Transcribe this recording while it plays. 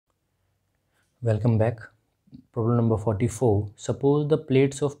Welcome back. Problem number 44. Suppose the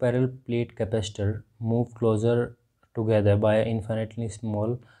plates of parallel plate capacitor move closer together by an infinitely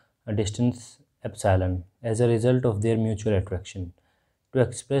small distance epsilon as a result of their mutual attraction. To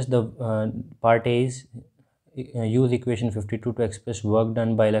express the part A is use equation 52 to express work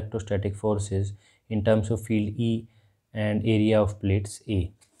done by electrostatic forces in terms of field E and area of plates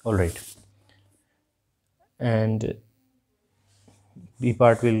A. Alright. And B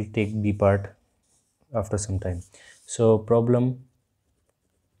part will take B part after some time. So problem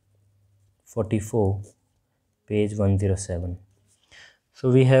 44, page 107. So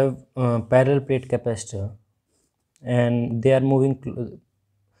we have parallel plate capacitor and they are moving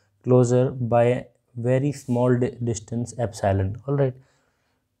closer by a very small distance epsilon, all right,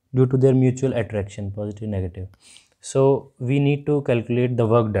 due to their mutual attraction, positive negative. So we need to calculate the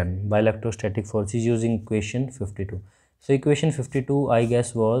work done by electrostatic forces using equation 52. So equation 52 I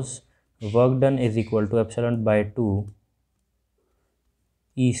guess was work done is equal to epsilon by 2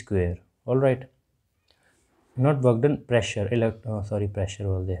 E square, all right, not work done, pressure, pressure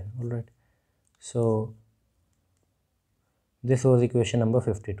was there, all right. So this was equation number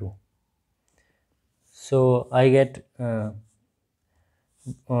 52. So I get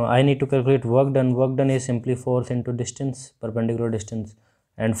I need to calculate work done. Work done is simply force into distance, perpendicular distance,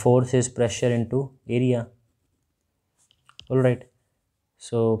 and force is pressure into area, all right.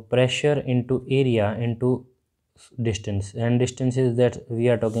 So pressure into area into distance, and distance is that we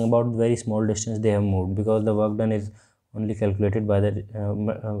are talking about very small distance they have moved, because the work done is only calculated by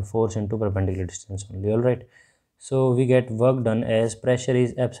the force into perpendicular distance only, all right. So we get work done as pressure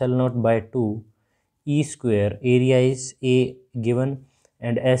is epsilon naught by 2 E square, area is A given,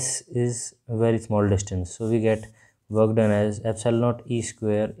 and S is a very small distance, so we get work done as epsilon naught E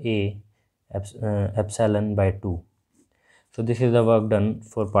square A epsilon by 2. So this is the work done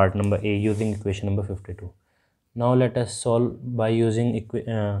for part number A using equation number 52. Now let us solve by using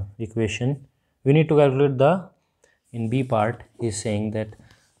equation. We need to calculate the, in B part he is saying that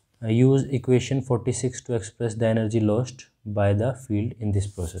use equation 46 to express the energy lost by the field in this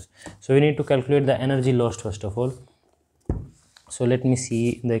process. So we need to calculate the energy lost first of all. So let me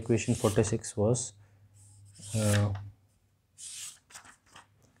see, the equation 46 was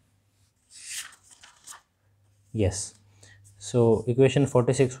yes. So equation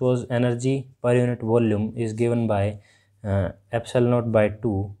 46 was energy per unit volume is given by epsilon naught by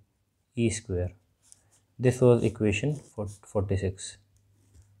 2 E square. This was equation 46.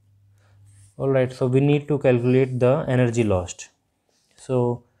 Alright, so we need to calculate the energy lost.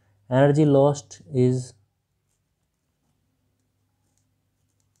 So energy lost is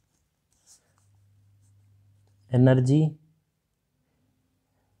energy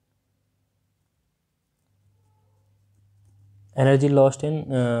lost in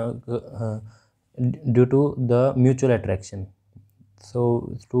due to the mutual attraction.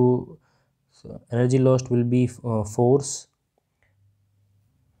 So energy lost will be force,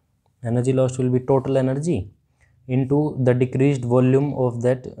 energy lost will be total energy into the decreased volume of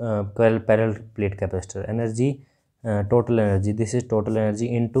that parallel plate capacitor. Energy, total energy, this is total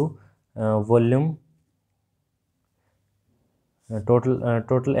energy into volume,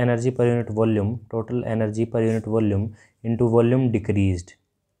 total energy per unit volume, total energy per unit volume into volume decreased,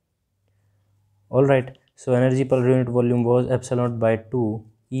 all right. So energy per unit volume was epsilon by 2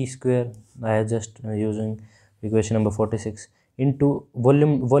 E square. I am just using equation number 46 into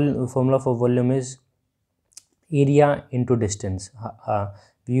volume. Formula for volume is area into distance.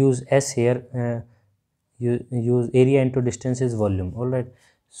 We use S here. You use area into distance is volume, all right.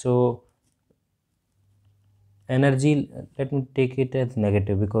 So energy, let me take it as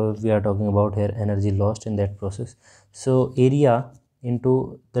negative because we are talking about here energy lost in that process. So area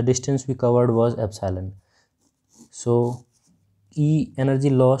into the distance we covered was epsilon. So E energy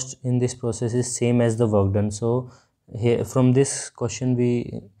lost in this process is same as the work done. So here from this question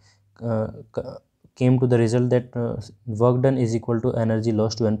we came to the result that work done is equal to energy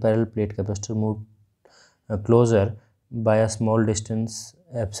lost when parallel plate capacitor moved closer by a small distance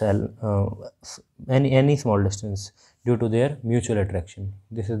epsilon, any small distance due to their mutual attraction.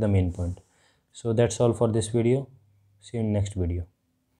 This is the main point. So that's all for this video. See you in next video.